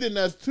it's leading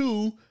us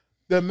to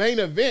the main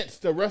events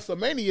to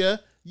WrestleMania,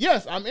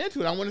 yes, I'm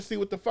into it. I want to see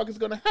what the fuck is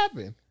going to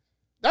happen.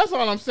 That's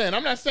all I'm saying.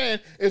 I'm not saying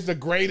it's the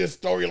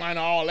greatest storyline of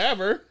all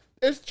ever.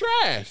 It's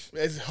trash.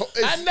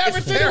 I never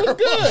said it was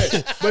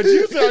good. But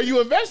you said, are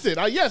you invested?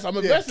 Yes, I'm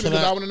invested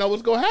because I want to know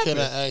what's going to happen.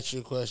 Can I ask you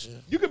a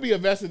question? You could be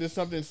invested in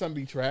something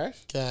be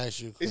trash. Can I ask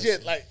you a question? It's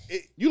just like...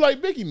 You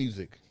like Biggie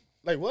music.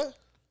 Like what?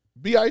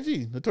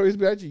 B.I.G. Notorious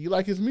B.I.G. You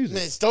like his music?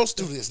 Man, don't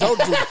do this. Don't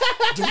do it.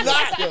 Do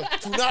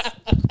not. Do not.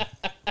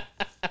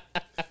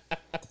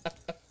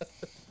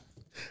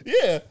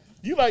 Yeah.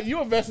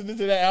 You invested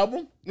into that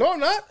album? No, I'm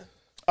not.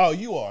 Oh,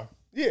 you are.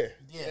 Yeah.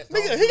 Yeah.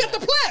 Nigga, he got the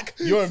plaque.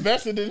 You're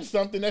invested in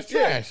something that's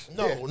trash.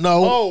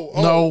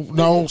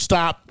 No.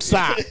 Stop.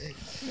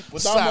 Without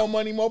Stop. more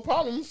money, more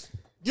problems.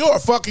 You're a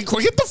fucking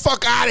crazy. Get the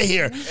fuck out of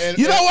here.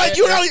 You know what?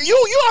 You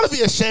ought to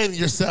be ashamed of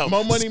yourself.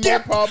 More money, more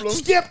problems.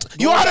 Skip.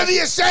 You ought to be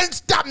ashamed.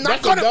 Stop.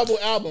 That's a double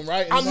album,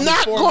 right? And I'm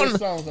not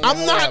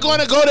going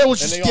to go there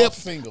with you, Skip.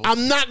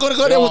 I'm not going to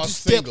go there with you,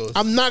 Skip.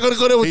 I'm not going to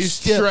go there with you,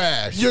 Skip.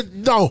 Trash.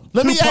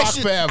 Let me ask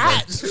you. Forever.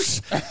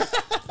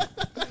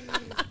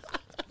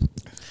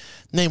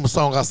 Name a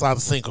song outside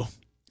the single.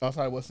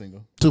 Outside what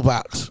single?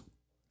 Tupac's.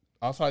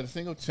 Outside the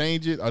single?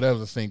 Change It. Oh, that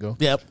was a single.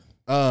 Yep.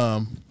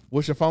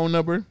 What's your phone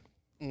number?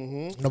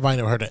 Nobody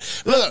never heard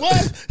that. Look,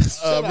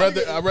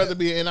 I'd rather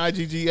be an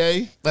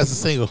IGGA. that's a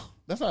single.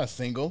 That's not a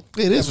single.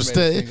 It is for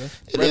Stella.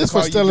 It is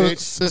for Stella.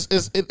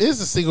 It is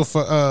a single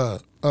for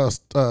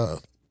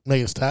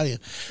Megan Thee Stallion.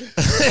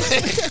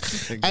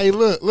 Hey,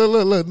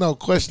 look. No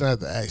question I have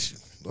to ask you.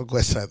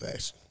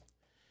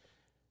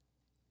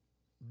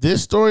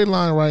 This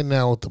storyline right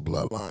now with the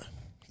bloodline,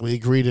 we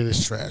agree that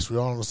it's trash. We're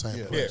all on the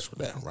same page with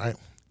that, right?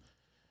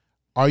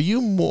 Are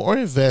you more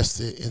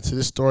invested into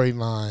the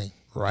storyline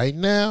right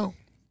now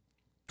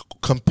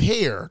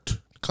compared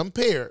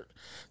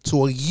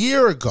to a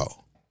year ago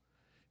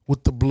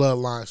with the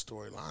bloodline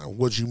storyline?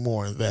 Was you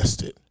more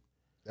invested?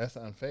 That's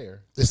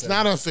unfair. It's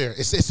not unfair.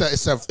 It's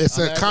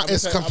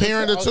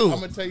comparing the two. I'm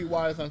gonna tell you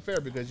why it's unfair,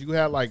 because you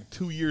had like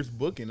 2 years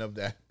booking of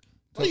that.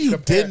 No, you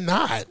did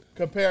not.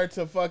 Compared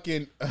to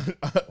fucking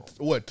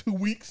 2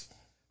 weeks?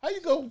 How you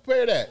gonna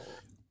compare that?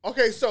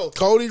 Okay, so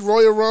Cody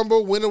Royal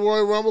Rumble, win the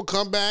Royal Rumble,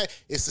 come back.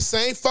 It's the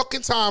same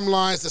fucking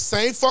timeline. It's the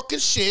same fucking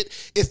shit.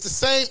 It's the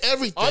same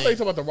everything. I thought you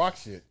talking about the Rock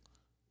shit.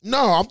 No,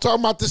 I'm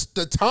talking about the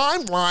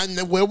timeline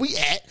and where we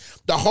at.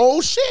 The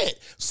whole shit.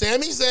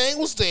 Sami Zayn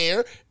was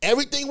there.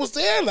 Everything was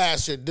there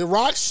last year. The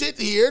Rock shit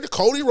here. The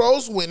Cody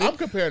Rhodes winning. I'm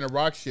comparing the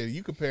Rock shit.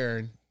 You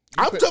comparing.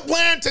 I'm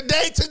comparing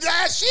today to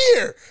last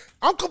year.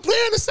 I'm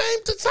comparing the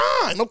same to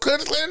time. I'm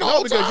comparing the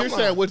whole because timeline. you're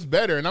saying what's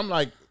better, and I'm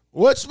like,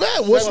 what's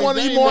better? Which one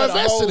are you more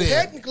invested in?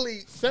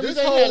 Technically, Sami this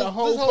Zayn whole, had a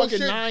whole this whole fucking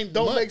shit 9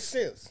 don't months. make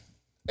sense.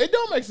 It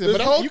don't make sense, This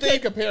but whole you thing-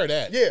 can't compare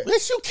that. Yeah.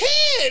 Yes, you can.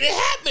 It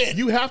happened.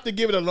 You have to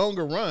give it a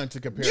longer run to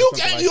compare. You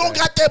something like don't that.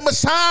 got that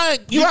much time.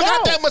 You don't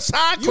got that much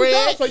time, You Craig.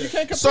 don't, so you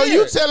can't compare. So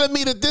you telling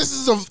me that this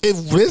is worth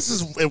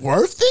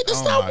it?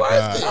 It's Oh not my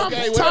worth God. it.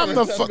 Okay, Time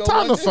whatever. to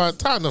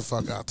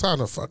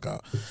fuck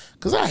out.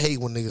 Cause I hate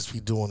when niggas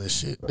be doing this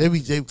shit. They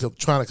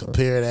trying to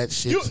compare that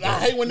shit. I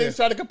hate when niggas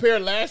try to compare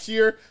last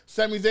year.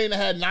 Sami Zayn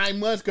had 9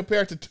 months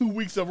compared to 2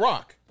 weeks of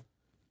Rock.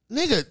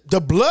 Nigga, the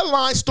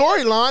bloodline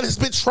storyline has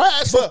been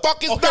trashed for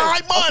fucking 9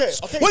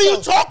 months. okay, What are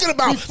you talking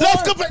about?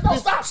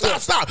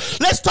 Stop.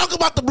 Let's talk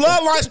about the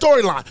bloodline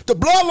storyline. The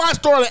bloodline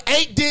storyline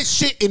ain't did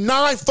shit in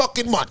 9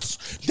 fucking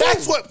months.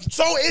 That's what.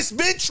 So it's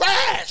been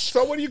trash.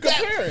 So what are you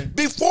comparing?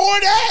 Before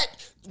that,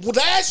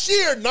 last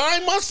year,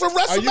 9 months from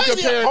WrestleMania.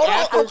 comparing Hold on,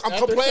 after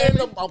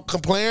I'm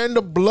comparing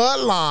the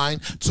bloodline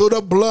to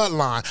the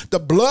bloodline. The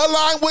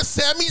bloodline with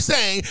Sami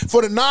Zayn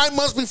for the 9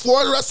 months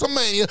before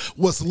WrestleMania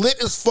was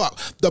lit as fuck.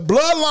 The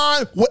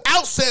bloodline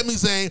without Sami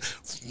Zayn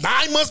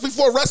 9 months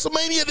before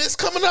WrestleMania that's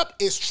coming up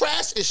is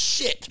trash as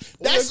shit.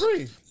 I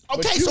agree.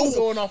 Okay, but you so was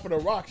going off of the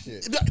Rock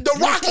shit. The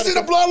Rock is in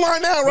the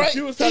bloodline now, right? But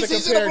you was trying to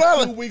He's in compare the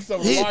bloodline. 2 weeks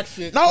of Rock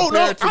shit. No,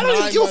 compared to I don't even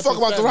 9 give a months fuck of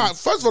about the Sami. Rock.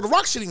 First of all, the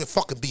Rock shouldn't even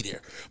fucking be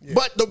there. Yeah.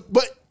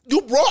 But you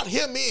brought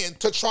him in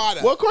to try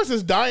to. Well, of course,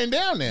 it's dying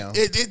down now.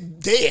 It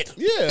dead.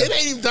 Yeah. It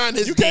ain't even dying.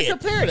 It's You dead. can't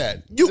compare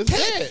that. You It's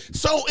can't. dead.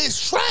 So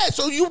it's trash.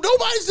 So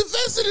nobody's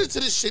invested into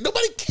this shit.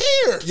 Nobody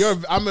cares.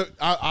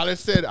 I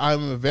just said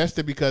I'm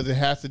invested because it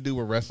has to do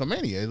with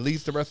WrestleMania. It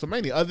leads to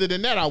WrestleMania. Other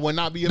than that, I would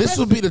not be invested. This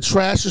will be the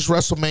trashiest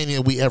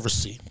WrestleMania we ever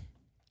see.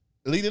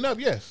 Leading up,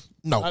 yes.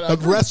 No, I the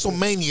agree.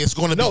 WrestleMania is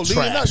going to be leading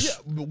up, trash. yeah.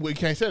 But we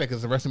can't say that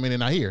because the WrestleMania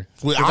not here.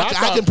 Well, 'Cause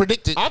I can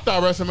predict it. I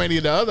thought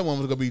WrestleMania, the other one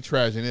was going to be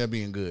trash and ended up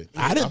being good.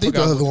 I didn't think the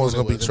forgot other which one was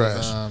going to be it was.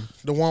 trash.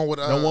 The one with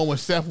The one with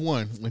Seth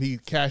won when he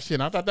cashed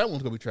in. I thought that one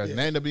was going to be trash. And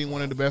that ended up being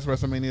one of the best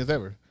WrestleManias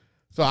ever.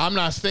 So I'm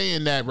not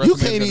saying that WrestleMania you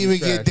can't even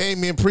get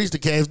Damian Priest to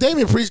cash. If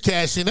Damian Priest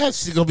cash in,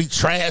 that's going to be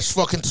trash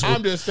fucking too.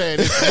 I'm just saying,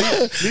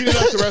 leading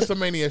up to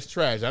WrestleMania is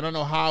trash. I don't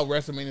know how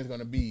WrestleMania is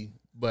going to be,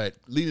 but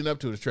leading up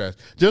to it is trash.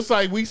 Just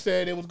like we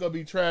said it was going to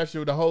be trash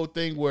with the whole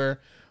thing where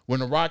when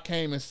The Rock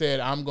came and said,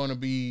 I'm going to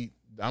beat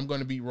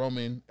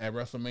Roman at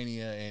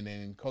WrestleMania, and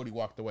then Cody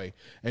walked away.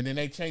 And then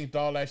they changed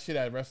all that shit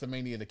at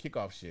WrestleMania, the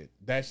kickoff shit.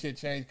 That shit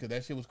changed because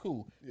that shit was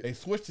cool. Yeah. They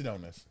switched it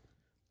on us.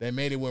 They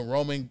made it when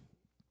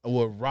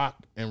Rock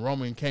and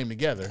Roman came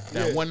together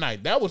that one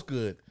night. That was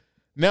good.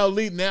 Now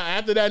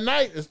after that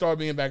night, it started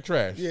being back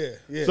trash. Yeah.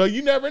 So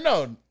you never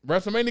know.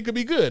 WrestleMania could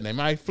be good. They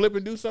might flip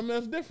and do something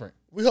else different.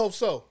 We hope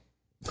so.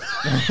 You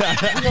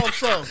want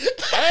some?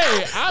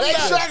 Hey, I'm That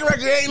not. track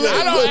record ain't I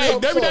looking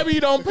don't, good. hey,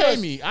 WWE don't pay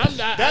me. I'm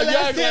not. That y'all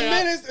last 10 got-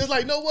 minutes is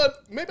like, you know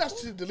what? Maybe I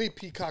should delete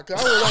Peacock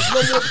because I don't watch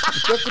no more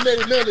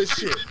WrestleMania, none of this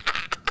shit.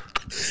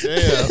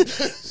 Damn.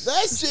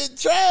 That shit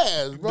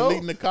trash, bro.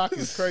 Deleting the cock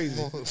is crazy.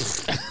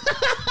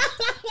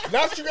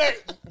 Now you got,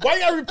 why you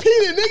gotta repeat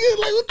it, nigga?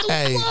 Like, what the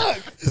Hey,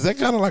 fuck? is that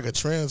kind of like a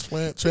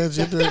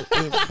transgender?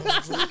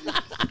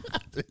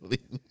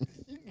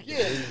 Yeah,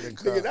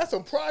 nigga, that's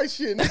some pride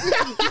shit,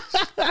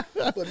 nigga.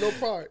 But no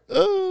pride.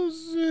 Oh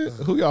shit.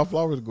 Who y'all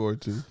flowers going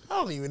to?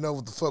 I don't even know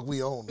what the fuck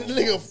we own. No more.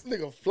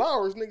 Nigga,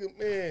 flowers, nigga,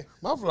 man.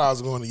 My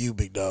flowers are going to you,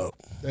 big dog.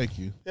 Thank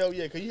you. Hell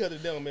yeah, because you held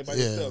it down, man, by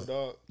Yeah. yourself,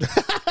 dog.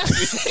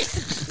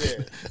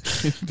 Yeah.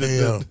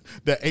 Damn.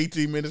 That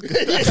 18 minutes.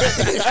 Hey,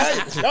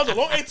 that was a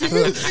long 18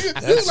 minutes, nigga.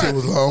 That shit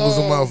was long as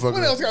a motherfucker.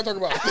 What else you gotta talk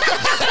about?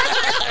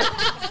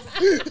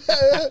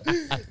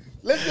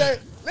 Let's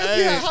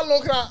see how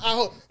long can I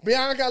hold.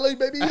 Bianca, I love you,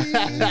 baby. You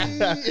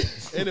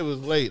And it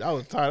was late. I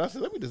was tired. I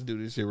said, let me just do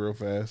this shit real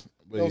fast.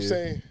 But know what I'm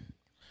saying?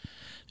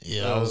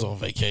 Yeah, I was on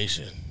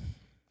vacation.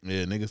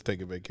 Yeah, niggas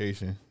taking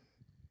vacation.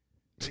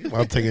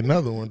 I'll take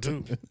another one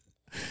too.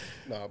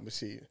 Nah, but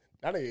shit.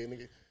 That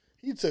nigga,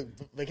 he took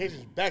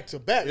vacations back to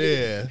back.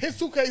 Yeah. Nigga. His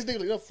suitcase, nigga,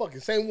 like, no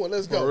fucking same one.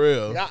 Let's go. For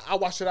real. Nigga, I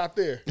watched it out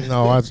there.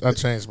 No, I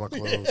changed my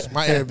clothes.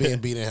 My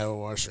Airbnb didn't have a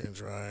washer and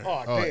dryer.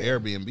 Oh, Oh, damn.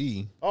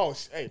 Airbnb. Oh,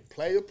 hey,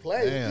 play.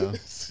 Damn.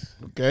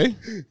 Okay.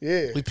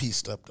 Yeah. We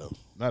pieced up though.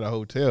 Not a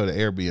hotel, the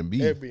Airbnb.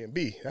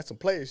 Airbnb. That's some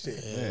player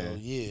shit. Hell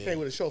yeah. Came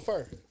with a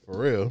chauffeur. For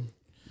real.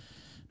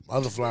 My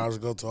other flowers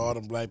go to all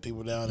them black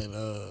people down in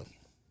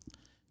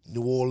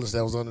New Orleans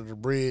that was under the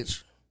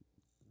bridge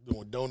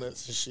doing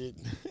donuts and shit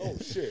Oh,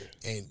 shit.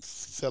 and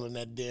selling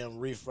that damn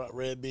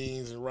red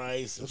beans and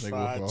rice and Nigga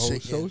fried with a whole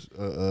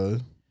chicken.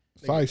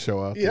 show, side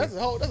show out Yeah, there.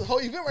 that's a whole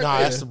event right Nah,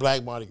 there. that's the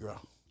Black Mardi Gras.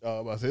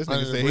 Oh, I'm about to say, this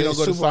Under nigga the said he don't bridge,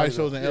 go to Super Mardi side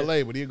shows in Gras.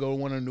 LA, but he'll go to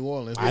one in New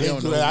Orleans. I He didn't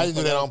don't do know that. I who didn't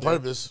do the that fuck on out there.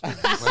 purpose. I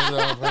didn't do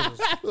that on purpose.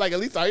 Like, at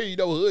least I hear you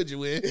know what hood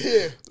you in.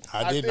 Yeah.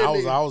 I didn't. did, I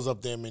nigga. was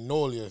up there in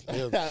Magnolia.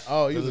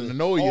 Oh, you was in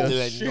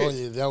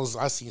Manolia. That was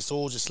I seen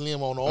Soldier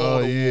Slim on all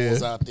Oh, the yeah.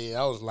 walls out there.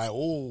 I was like,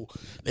 oh,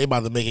 they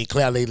about to make it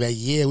clap. They like,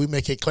 yeah, we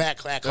make it clap,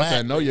 clap, That's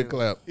clap. that know your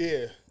clap.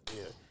 Yeah.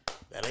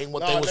 That ain't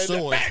what Nah, they was they-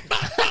 doing.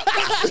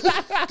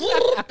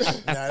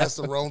 Nah, that's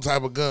the wrong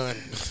type of gun.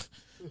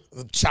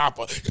 The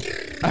chopper.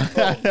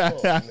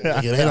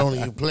 Nigga, they don't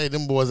even play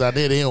them boys out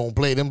there. They don't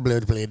play them.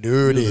 Play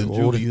dirty. He was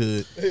in Juvie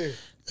hood. Yeah.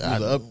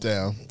 He was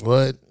uptown.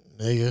 What,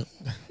 nigga?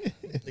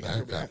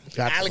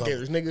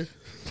 Alligators, nigga.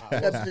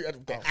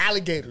 The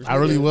alligators. I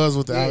really nigga. was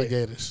with the Yeah.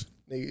 alligators.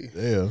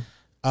 Nigga.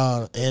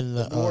 Yeah. And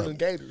Northern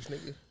Gators,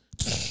 nigga.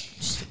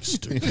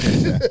 stupid.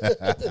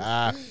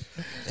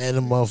 And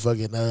the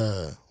motherfucking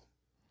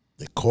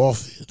the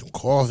crawfish, them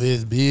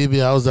crawfish,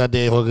 baby. I was out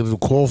there fucking the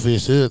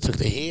crawfish. Took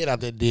the head out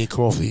that dead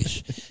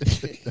crawfish.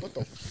 What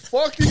the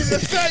fuck you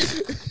just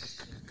say?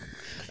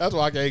 That's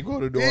why I can't go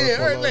to New Orleans. Yeah,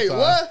 for a long hey, time.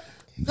 what?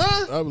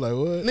 Huh? I'm like,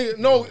 what? Nigga,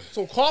 no,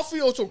 some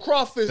coffee or some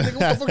crawfish, nigga.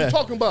 What the fuck you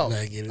talking about?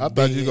 Like, get it I thought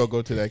big. you gonna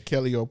go to that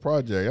Kelly O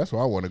project. That's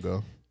where I want to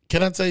go.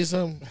 Can I tell you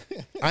something?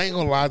 I ain't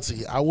gonna lie to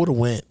you. I would have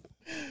went.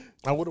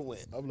 I'm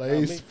like,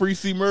 it's free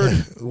C murder.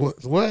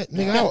 What?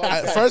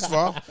 Nigga, first of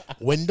all,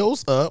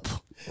 windows up,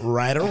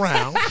 right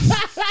around.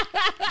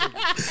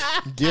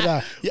 Get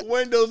out. Yeah.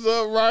 Windows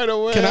up right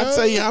away. Can I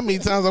tell you how many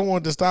times I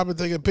wanted to stop and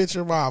take a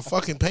picture of my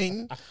fucking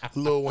painting?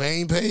 Lil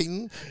Wayne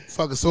painting,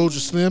 fucking Soldier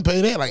Slim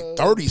painting. They had like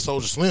 30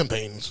 Soldier Slim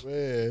paintings.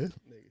 Man,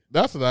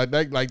 that's what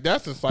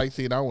that's the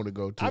sightseeing I want to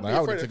go to. I'd Like, be I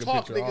would afraid take to a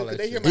talk, picture of all nigga, that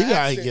they hear shit. my You gotta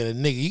accent. get a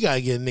nigga. You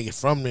gotta get a nigga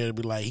from there to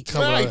be like, he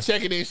coming. I ain't Like,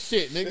 checking this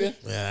shit, nigga.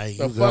 yeah, you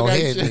The go fuck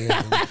ahead, ain't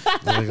nigga.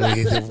 Nigga gonna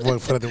get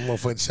them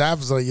motherfucking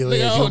choppers on your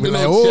Nigga, I ass. don't You'll be do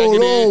like, no hold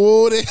checking on,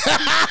 Woody.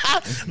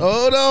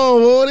 Hold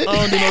on, Woody. I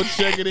don't do no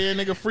checking in,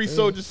 nigga. Free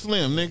Soldier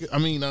Slim, nigga. I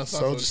mean,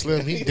 Soldier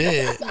Slim, he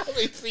dead.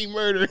 see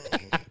murder.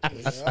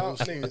 Y'all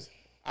niggas,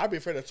 I'd be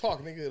afraid to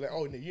talk, nigga. Like,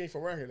 oh, nigga, you ain't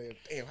from around here. Like,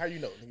 damn, how you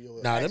know? Nigga,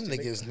 your Nah, them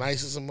accent, niggas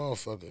nice as a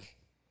motherfucker.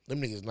 Them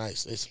niggas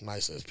nice. They some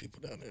nice ass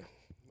people down there.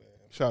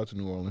 Shout out to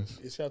New Orleans.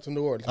 Yeah, shout out to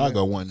New Orleans. I'll man.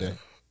 go one day.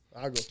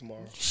 I'll go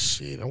tomorrow.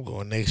 Shit, I'm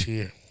going next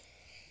year.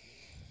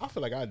 I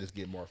feel like I just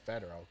get more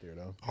fatter out there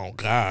though. Oh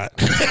God,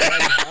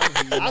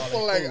 I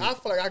feel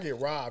like I get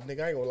robbed,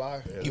 nigga. I ain't gonna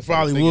lie. you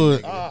probably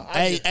would.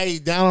 I Hey,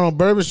 down on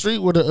Bourbon Street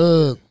where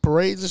the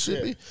parades and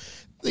shit be.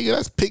 Nigga,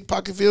 that's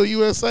Pickpocketville,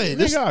 USA.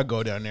 This, Nigga, I'll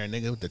go down there,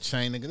 nigga, with the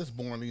chain, nigga. This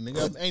boring,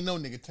 nigga. Ain't no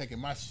nigga taking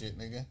my shit,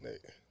 nigga.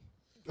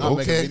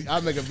 Okay.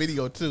 I'll make a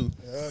video too.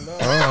 No, all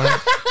right.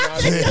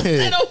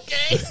 Okay.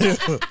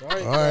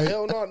 all right.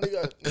 Hell no,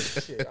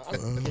 nigga. Shit, I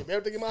keep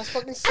everything in my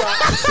fucking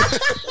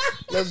sock.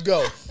 Let's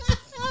go.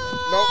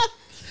 No,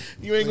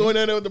 You ain't going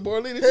down there with the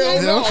board leader?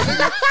 hell no,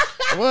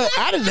 nigga. What?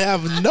 I didn't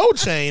have no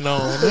chain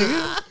on,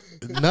 nigga.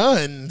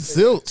 None.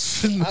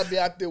 Zilch. I be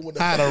out there with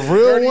Not a a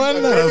real dirty-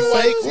 one, not dirty a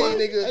white fake tee, one.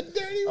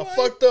 nigga. A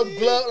fucked up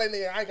glove, like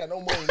nigga. I ain't got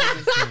no money,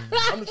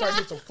 nigga. I'm just trying to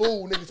get some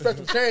food, nigga.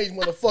 Special change,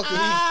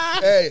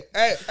 motherfucker.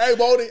 hey,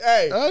 Bodie,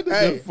 hey, That nigga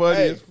hey, funny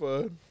hey. as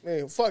fuck.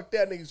 Man, fuck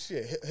that nigga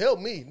shit. Help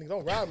me, nigga.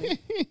 Don't rob me.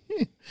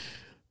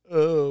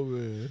 Oh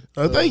man!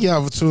 Thank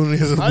y'all for tuning in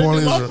to the I didn't Born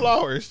get my Israel.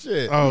 flowers.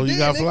 Shit. Oh, you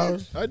got nigga.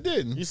 flowers? I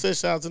didn't. You said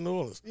shout out to New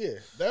Orleans. Yeah.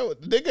 That was,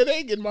 nigga, they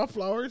ain't getting my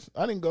flowers.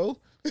 I didn't go.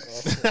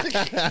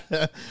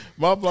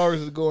 My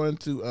flowers is going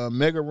to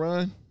Mega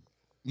Run.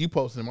 You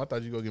posted him. I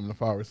thought you gonna give him the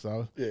flowers.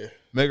 So Yeah.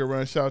 Mega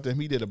Run, shout out to him.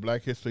 He did a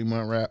Black History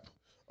Month rap.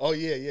 Oh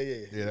yeah.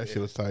 Yeah, that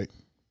shit was tight.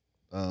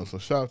 So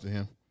shout out to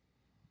him.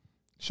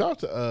 Shout out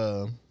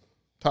to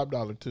Top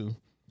Dollar too.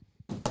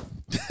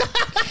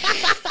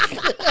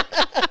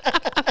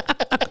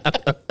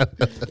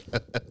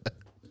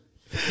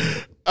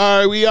 All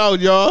right, we out,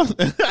 y'all.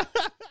 But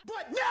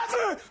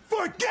never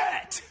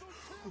forget,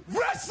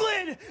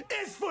 wrestling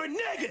is for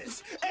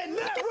niggas, and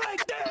that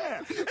right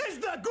there is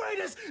the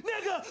greatest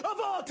nigga of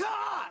all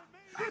time.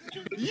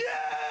 Yeah!